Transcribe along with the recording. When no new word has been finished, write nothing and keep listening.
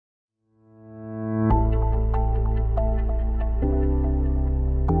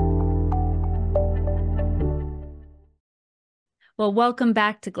Well, welcome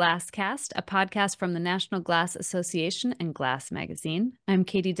back to Glasscast, a podcast from the National Glass Association and Glass Magazine. I'm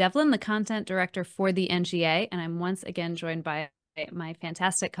Katie Devlin, the content director for the NGA, and I'm once again joined by my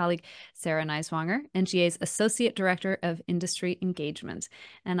fantastic colleague, Sarah Neiswanger, NGA's Associate Director of Industry Engagement.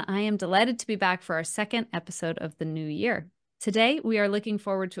 And I am delighted to be back for our second episode of the new year. Today, we are looking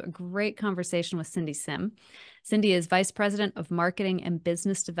forward to a great conversation with Syndi Sim. Syndi is Vice President of Marketing and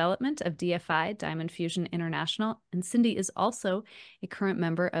Business Development of DFI, Diamon-Fusion International, and Syndi is also a current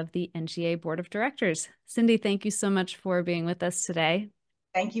member of the NGA Board of Directors. Syndi, thank you so much for being with us today.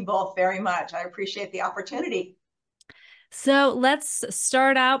 Thank you both very much. I appreciate the opportunity. So let's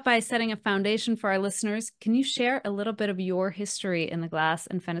start out by setting a foundation for our listeners. Can you share a little bit of your history in the glass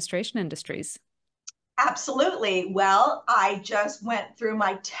and fenestration industries? Absolutely. Well, I just went through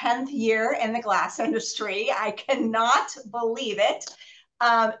my 10th year in the glass industry. I cannot believe it.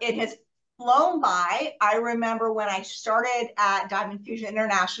 It has flown by. I remember when I started at Diamon-Fusion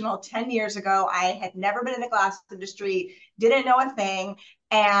International 10 years ago, I had never been in the glass industry, didn't know a thing.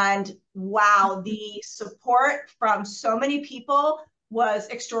 And wow, the support from so many people was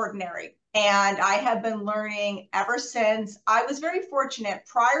extraordinary. And I have been learning ever since. I was very fortunate.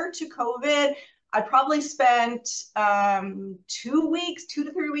 Prior to COVID, I probably spent 2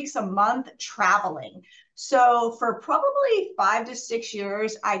 to 3 weeks a month traveling. So for probably 5 to 6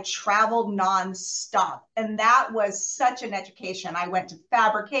 years, I traveled nonstop. And that was such an education. I went to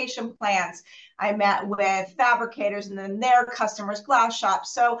fabrication plants. I met with fabricators and then their customers' glass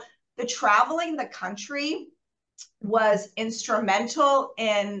shops. So the traveling the country was instrumental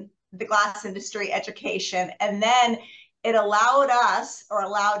in the glass industry education. And then it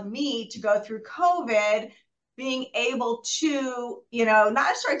allowed me to go through COVID, being able to, not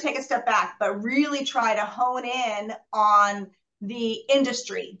necessarily take a step back, but really try to hone in on the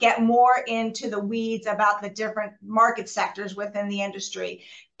industry, get more into the weeds about the different market sectors within the industry.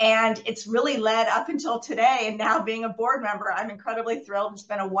 And it's really led up until today. And now being a board member, I'm incredibly thrilled. It's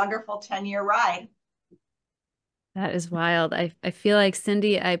been a wonderful 10-year ride. That is wild. I feel like,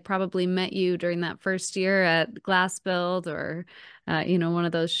 Syndi, I probably met you during that first year at Glass Build or, one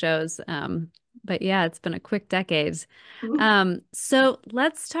of those shows. But yeah, it's been a quick decade. So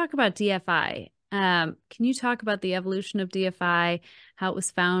let's talk about DFI. Can you talk about the evolution of DFI, how it was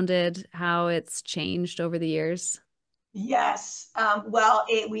founded, how it's changed over the years? Yes. Well,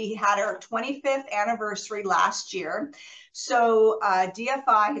 we had our 25th anniversary last year. So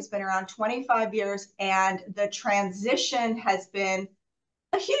DFI has been around 25 years, and the transition has been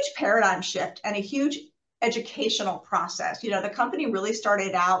a huge paradigm shift and a huge educational process. The company really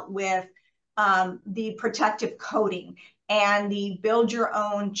started out with the protective coating and the build your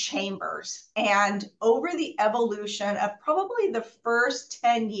own chambers. And over the evolution of probably the first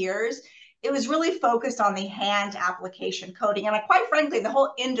 10 years, it was really focused on the hand application coating. And quite frankly, the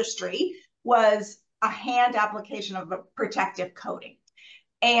whole industry was a hand application of a protective coating.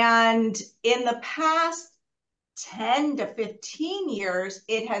 And in the past 10 to 15 years,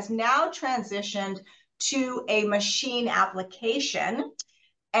 it has now transitioned to a machine application.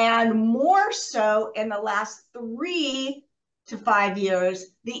 And more so in the last 3 to 5 years,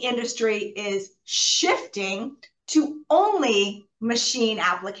 the industry is shifting to only machine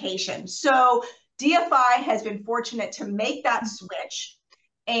application. So DFI has been fortunate to make that switch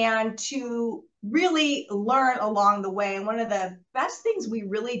and to really learn along the way. And one of the best things we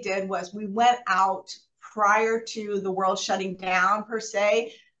really did was we went out prior to the world shutting down per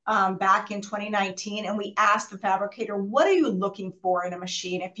se, back in 2019, and we asked the fabricator, what are you looking for in a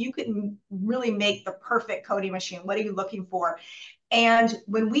machine? If you could really make the perfect coating machine, what are you looking for? And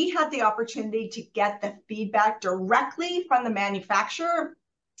when we had the opportunity to get the feedback directly from the manufacturer,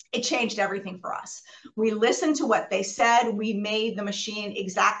 it changed everything for us. We listened to what they said. We made the machine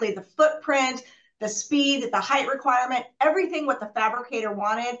exactly the footprint, the speed, the height requirement, everything what the fabricator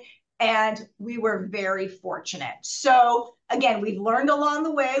wanted. And we were very fortunate. So again, we've learned along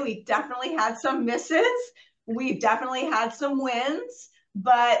the way. We've definitely had some misses. We've definitely had some wins.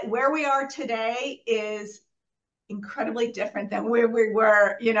 But where we are today is incredibly different than where we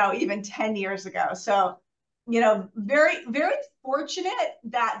were, even 10 years ago. So, very, very fortunate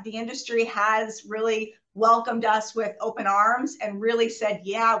that the industry has really welcomed us with open arms and really said,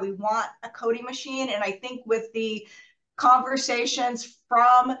 yeah, we want a coating machine. And I think with the conversations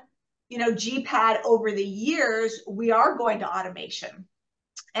from, GPAD over the years, we are going to automation.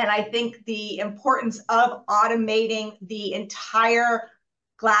 And I think the importance of automating the entire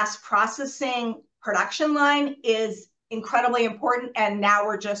glass processing production line is incredibly important. And now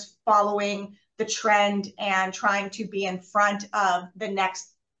we're just following the trend and trying to be in front of the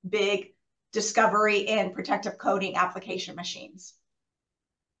next big discovery in protective coating application machines.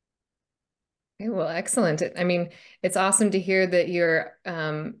 Okay, well, excellent. I mean, it's awesome to hear that you're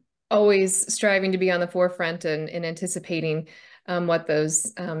always striving to be on the forefront and anticipating what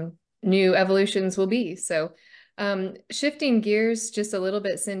those new evolutions will be. So shifting gears just a little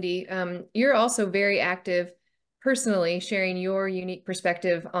bit, Syndi, you're also very active personally, sharing your unique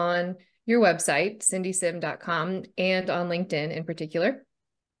perspective on your website, syndysim.com, and on LinkedIn in particular.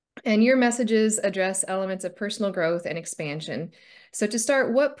 And your messages address elements of personal growth and expansion. So to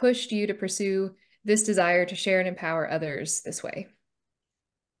start, what pushed you to pursue this desire to share and empower others this way?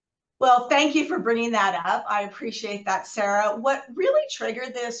 Well, thank you for bringing that up. I appreciate that, Sarah. What really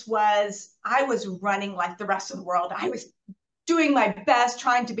triggered this was I was running like the rest of the world. I was doing my best,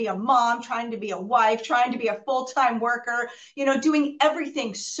 trying to be a mom, trying to be a wife, trying to be a full-time worker, doing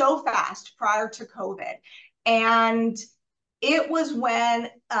everything so fast prior to COVID. And it was when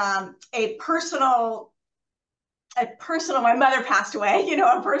my mother passed away,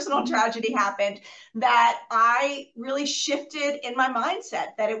 a personal tragedy happened, that I really shifted in my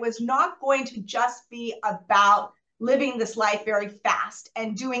mindset that it was not going to just be about living this life very fast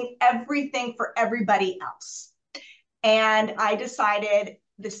and doing everything for everybody else. And I decided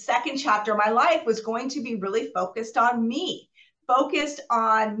the second chapter of my life was going to be really focused on me.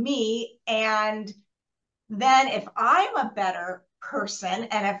 And then if I'm a better person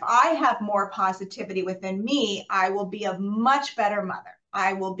and if I have more positivity within me, I will be a much better mother.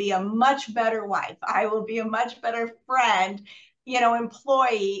 I will be a much better wife. I will be a much better friend,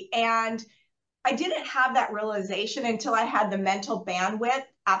 employee. And I didn't have that realization until I had the mental bandwidth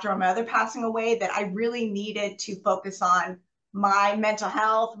after my mother passing away that I really needed to focus on my mental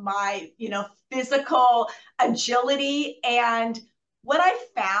health, my, physical agility. And what I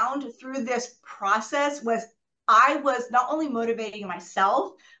found through this process was I was not only motivating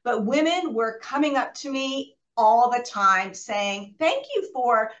myself, but women were coming up to me all the time saying, thank you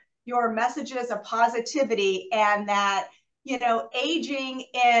for your messages of positivity and that, aging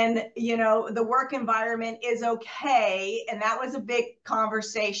in, the work environment is okay. And that was a big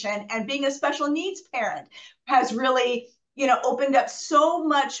conversation. And being a special needs parent has really, opened up so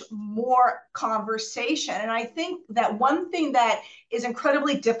much more conversation. And I think that one thing that is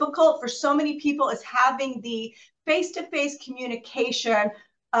incredibly difficult for so many people is having the face-to-face communication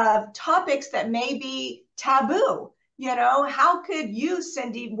of topics that may be taboo. How could you,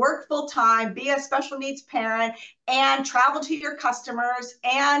 Syndi, work full-time, be a special needs parent, and travel to your customers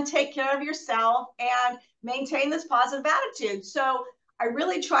and take care of yourself and maintain this positive attitude? So I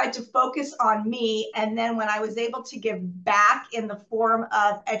really tried to focus on me. And then when I was able to give back in the form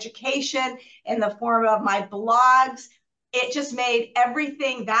of education, in the form of my blogs, it just made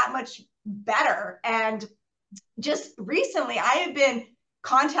everything that much better. And just recently, I have been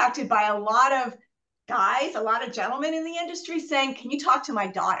contacted by a lot of guys, a lot of gentlemen in the industry saying, can you talk to my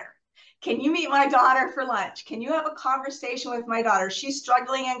daughter? Can you meet my daughter for lunch? Can you have a conversation with my daughter? She's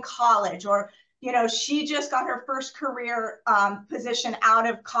struggling in college, or she just got her first career position out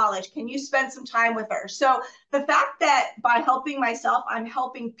of college. Can you spend some time with her? So the fact that by helping myself, I'm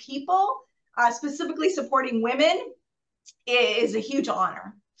helping people, specifically supporting women, is a huge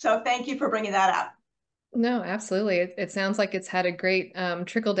honor. So thank you for bringing that up. No, absolutely. It sounds like it's had a great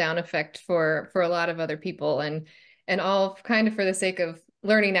trickle down effect for a lot of other people, and all kind of for the sake of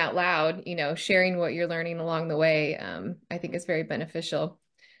learning out loud, sharing what you're learning along the way, I think is very beneficial.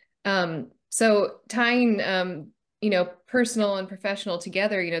 So tying, personal and professional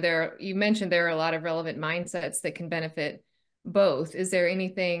together, you mentioned there are a lot of relevant mindsets that can benefit both. Is there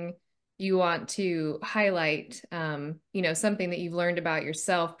anything you want to highlight, something that you've learned about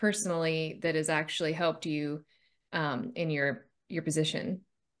yourself personally that has actually helped you in your position?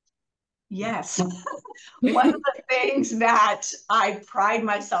 Yes. One of the things that I pride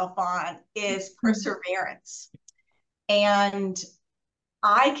myself on is perseverance. And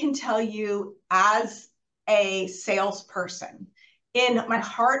I can tell you, as a salesperson, in my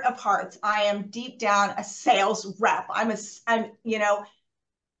heart of hearts, I am deep down a sales rep. I'm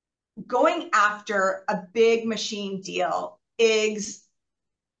going after a big machine deal is,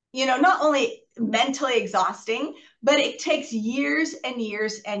 not only mentally exhausting, but it takes years and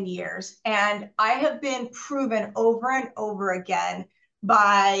years and years. And I have been proven over and over again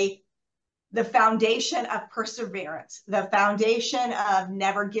by the foundation of perseverance, the foundation of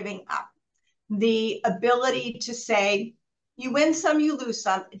never giving up, the ability to say, you win some, you lose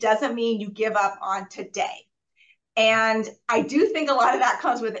some. It doesn't mean you give up on today. And I do think a lot of that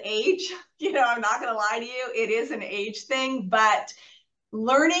comes with age. I'm not going to lie to you. It is an age thing, but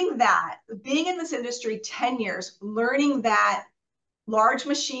learning that, being in this industry 10 years, learning that large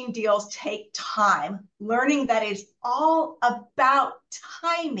machine deals take time, learning that it's all about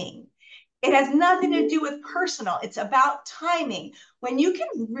timing. It has nothing to do with personal. It's about timing. When you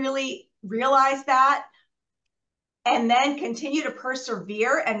can really realize that and then continue to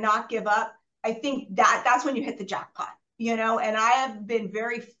persevere and not give up, I think that's when you hit the jackpot, you know. And I have been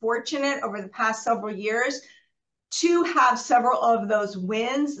very fortunate over the past several years to have several of those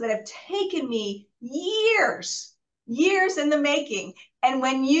wins that have taken me years in the making. And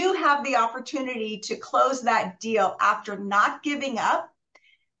when you have the opportunity to close that deal after not giving up,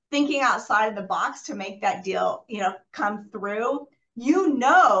 thinking outside of the box to make that deal, you know, come through, you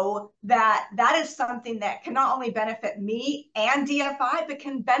know that that is something that can not only benefit me and DFI, but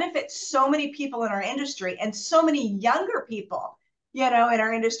can benefit so many people in our industry and so many younger people, you know, in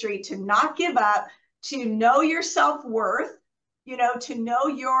our industry, to not give up, to know your self-worth, you know, to know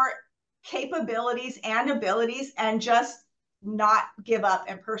your capabilities and abilities, and just not give up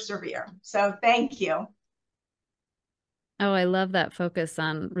and persevere. So thank you. Oh, I love that focus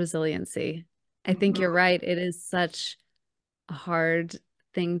on resiliency. I think you're right. It is such a hard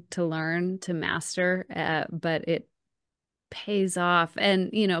thing to learn, to master, but it pays off. And,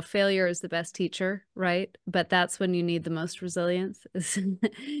 you know, failure is the best teacher, right? But that's when you need the most resilience,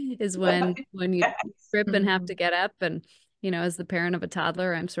 is when you trip and have to get up. And, you know, as the parent of a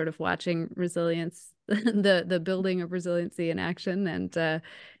toddler, I'm sort of watching resilience, the building of resiliency in action. And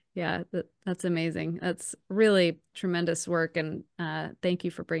yeah, that's amazing. That's really tremendous work. And thank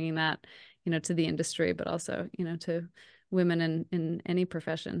you for bringing that, you know, to the industry, but also, you know, to women in any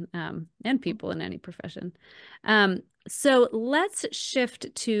profession, and people in any profession. So let's shift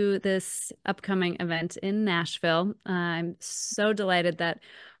to this upcoming event in Nashville. I'm so delighted that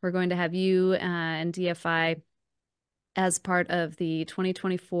we're going to have you and DFI as part of the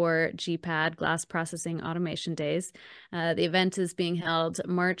 2024 GPAD Glass Processing Automation Days. The event is being held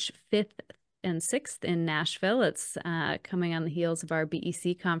March 5th and 6th in Nashville. It's coming on the heels of our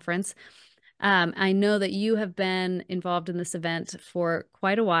BEC conference. I know that you have been involved in this event for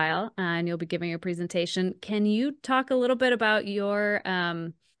quite a while, and you'll be giving a presentation. Can you talk a little bit about your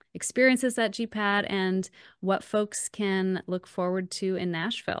experiences at GPAD and what folks can look forward to in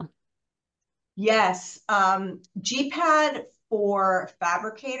Nashville? Yes, GPAD for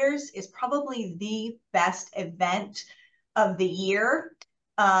fabricators is probably the best event of the year,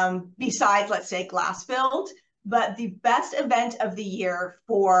 besides, let's say, Glass Build, but the best event of the year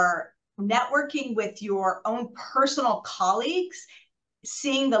for networking with your own personal colleagues,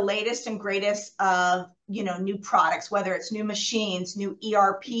 seeing the latest and greatest of, you know, new products, whether it's new machines, new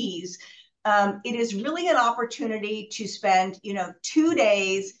ERPs. It is really an opportunity to spend, you know, 2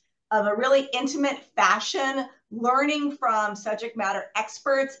 days of a really intimate fashion, learning from subject matter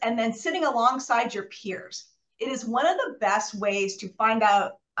experts, and then sitting alongside your peers. It is one of the best ways to find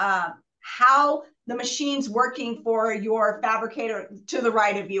out how the machine's working for your fabricator to the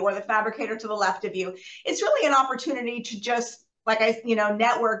right of you or the fabricator to the left of you. It's really an opportunity to just,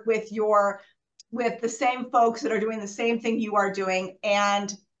 network with the same folks that are doing the same thing you are doing.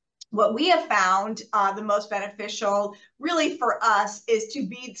 And what we have found the most beneficial really for us is to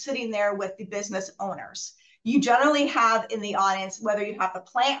be sitting there with the business owners. You generally have in the audience, whether you have the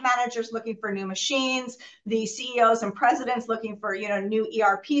plant managers looking for new machines, the CEOs and presidents looking for, new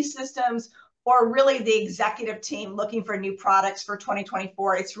ERP systems, or really the executive team looking for new products for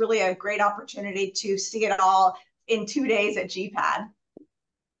 2024. It's really a great opportunity to see it all in 2 days at GPAD.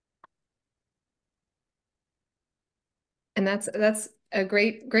 And that's a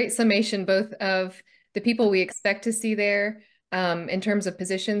great summation, both of the people we expect to see there, in terms of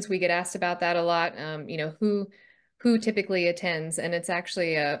positions. We get asked about that a lot, who typically attends, and it's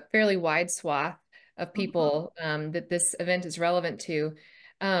actually a fairly wide swath of people that this event is relevant to.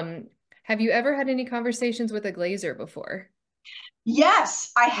 Have you ever had any conversations with a glazer before?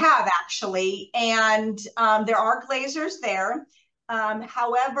 Yes, I have actually. And there are glazers there.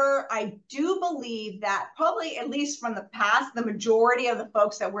 However, I do believe that probably, at least from the past, the majority of the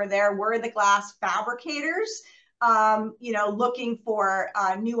folks that were there were the glass fabricators, looking for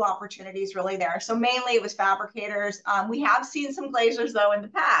new opportunities really there. So mainly it was fabricators. We have seen some glazers though in the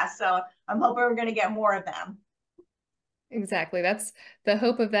past, so I'm hoping we're going to get more of them. Exactly. That's the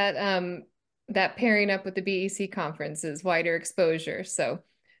hope of that, that pairing up with the BEC conference is wider exposure. So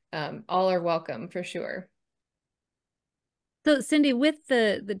all are welcome for sure. So Syndi, with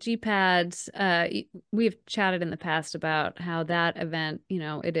the GPAD, we've chatted in the past about how that event,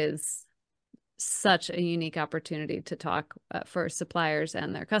 it is such a unique opportunity to talk for suppliers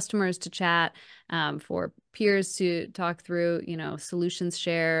and their customers to chat, for peers to talk through, solutions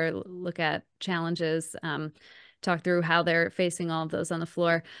share, look at challenges. talk through how they're facing all of those on the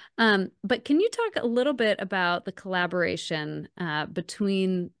floor. But can you talk a little bit about the collaboration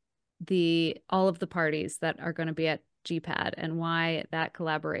between all of the parties that are going to be at GPAD and why that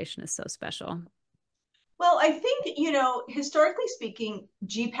collaboration is so special? Well, I think, historically speaking,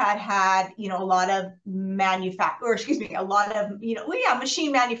 GPAD had, a lot of machine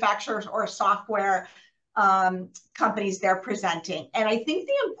manufacturers or software companies they're presenting. And I think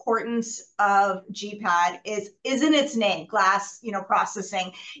the importance of GPAD isn't its name, glass,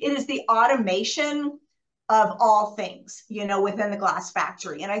 processing. It is the automation of all things, within the glass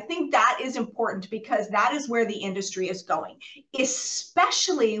factory. And I think that is important because that is where the industry is going,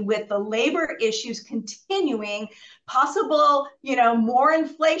 especially with the labor issues continuing, possible, more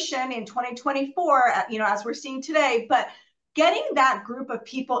inflation in 2024, as we're seeing today, but getting that group of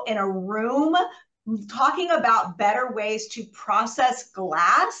people in a room talking about better ways to process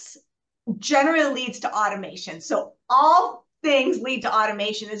glass generally leads to automation. So all things lead to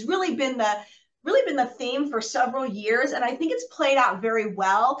automation has really been the theme for several years. And I think it's played out very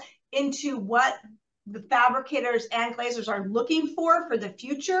well into what the fabricators and glazers are looking for the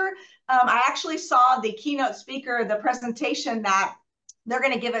future. I actually saw the keynote speaker, the presentation that they're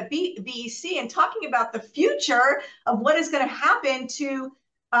going to give at BEC, and talking about the future of what is going to happen to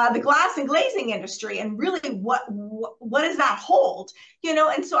the glass and glazing industry, and really what does that hold,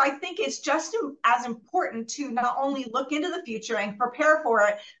 and so I think it's just as important to not only look into the future and prepare for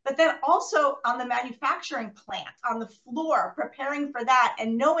it, but then also on the manufacturing plant, on the floor, preparing for that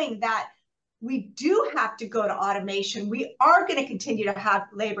and knowing that we do have to go to automation. We are going to continue to have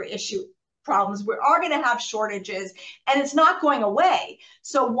labor issue problems. We are going to have shortages, and it's not going away.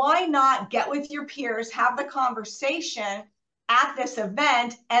 So why not get with your peers, have the conversation at this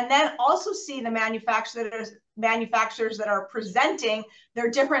event, and then also see the manufacturers that are presenting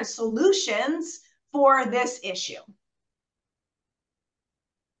their different solutions for this issue.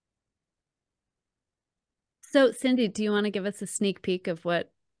 So, Syndi, do you want to give us a sneak peek of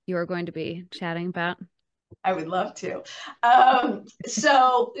what you're going to be chatting about? I would love to.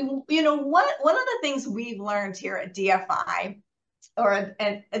 So, one of the things we've learned here at DFI,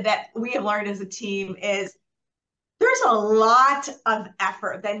 and that we have learned as a team, is there's a lot of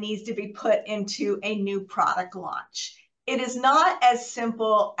effort that needs to be put into a new product launch. It is not as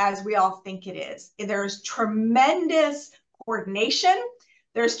simple as we all think it is. There's tremendous coordination.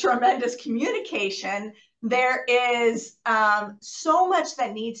 There's tremendous communication. There is so much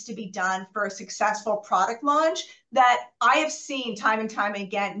that needs to be done for a successful product launch that I have seen time and time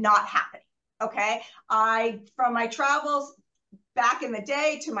again not happening. Okay, from my travels back in the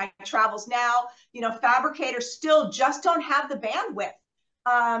day to my travels now, fabricators still just don't have the bandwidth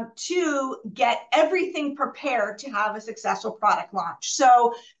to get everything prepared to have a successful product launch.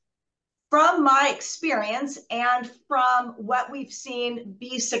 So from my experience and from what we've seen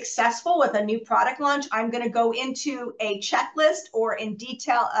be successful with a new product launch, I'm going to go into a checklist or in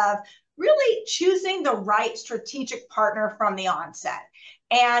detail of really choosing the right strategic partner from the onset.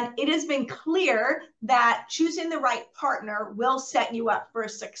 And it has been clear that choosing the right partner will set you up for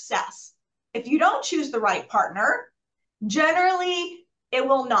success. If you don't choose the right partner, generally it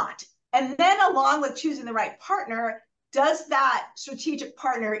will not. And then along with choosing the right partner, does that strategic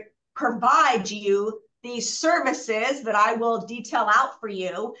partner provide you these services that I will detail out for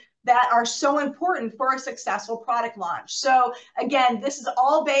you that are so important for a successful product launch? So again, this is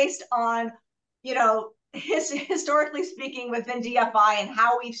all based on, historically speaking within DFI and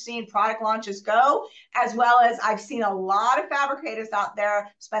how we've seen product launches go, as well as I've seen a lot of fabricators out there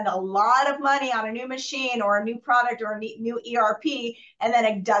spend a lot of money on a new machine or a new product or a new ERP, and then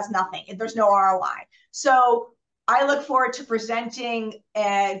it does nothing. There's no ROI. So I look forward to presenting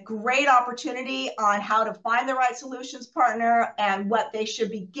a great opportunity on how to find the right solutions partner and what they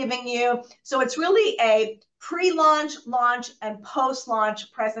should be giving you. So it's really a pre-launch, launch, and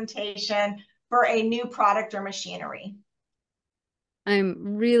post-launch presentation for a new product or machinery.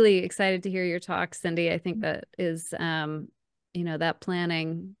 I'm really excited to hear your talk, Syndi. I think that is, that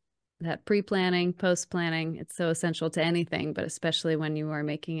planning, that pre-planning, post-planning, it's so essential to anything, but especially when you are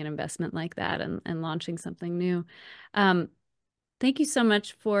making an investment like that and launching something new. Thank you so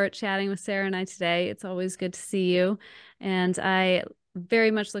much for chatting with Sarah and I today. It's always good to see you. And I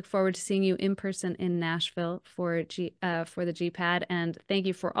very much look forward to seeing you in person in Nashville for the GPAD. And thank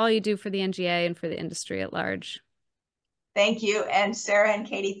you for all you do for the NGA and for the industry at large. Thank you. And Sarah and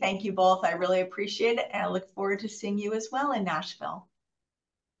Katie, thank you both. I really appreciate it. And I look forward to seeing you as well in Nashville.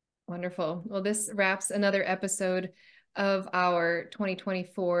 Wonderful. Well, this wraps another episode of our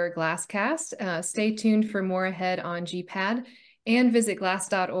 2024 Glasscast. Stay tuned for more ahead on GPAD, and visit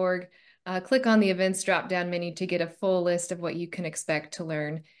glass.org click on the events drop-down menu to get a full list of what you can expect to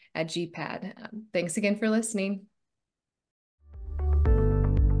learn at GPAD. Thanks again for listening.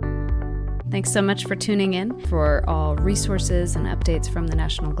 Thanks so much for tuning in. For all resources and updates from the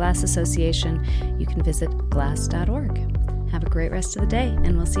National Glass Association, you can visit glass.org. Have a great rest of the day,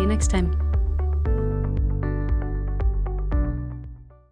 and we'll see you next time.